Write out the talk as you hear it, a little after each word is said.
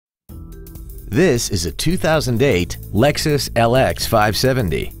This is a 2008 Lexus LX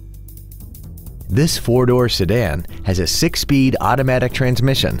 570. This four-door sedan has a 6-speed automatic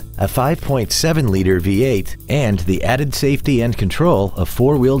transmission, a 5.7-liter V8, and the added safety and control of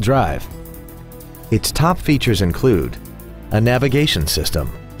four-wheel drive. Its top features include a navigation system,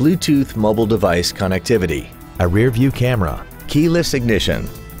 Bluetooth mobile device connectivity, a rear-view camera, keyless ignition,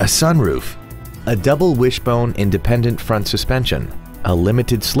 a sunroof, a double wishbone independent front suspension, a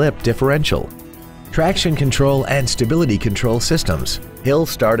limited slip differential, traction control and stability control systems, hill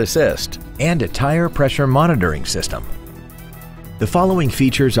start assist, and a tire pressure monitoring system. The following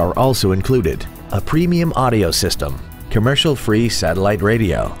features are also included: a premium audio system, commercial-free satellite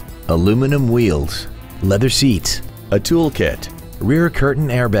radio, aluminum wheels, leather seats, a toolkit, rear curtain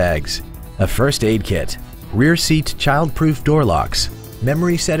airbags, a first aid kit, rear seat child-proof door locks,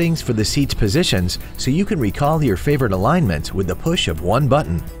 memory settings for the seat's positions so you can recall your favorite alignments with the push of one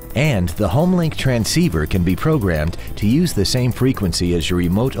button, and the HomeLink transceiver can be programmed to use the same frequency as your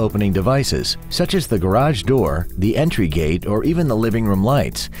remote opening devices, such as the garage door, the entry gate, or even the living room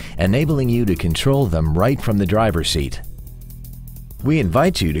lights, enabling you to control them right from the driver's seat. We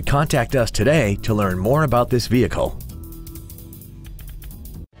invite you to contact us today to learn more about this vehicle.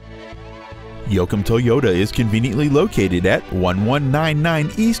 Yoakum Toyota is conveniently located at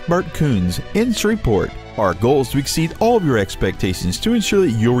 1199 East Bart Coons in Shreveport. Our goal is to exceed all of your expectations to ensure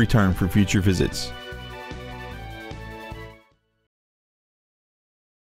that you'll return for future visits.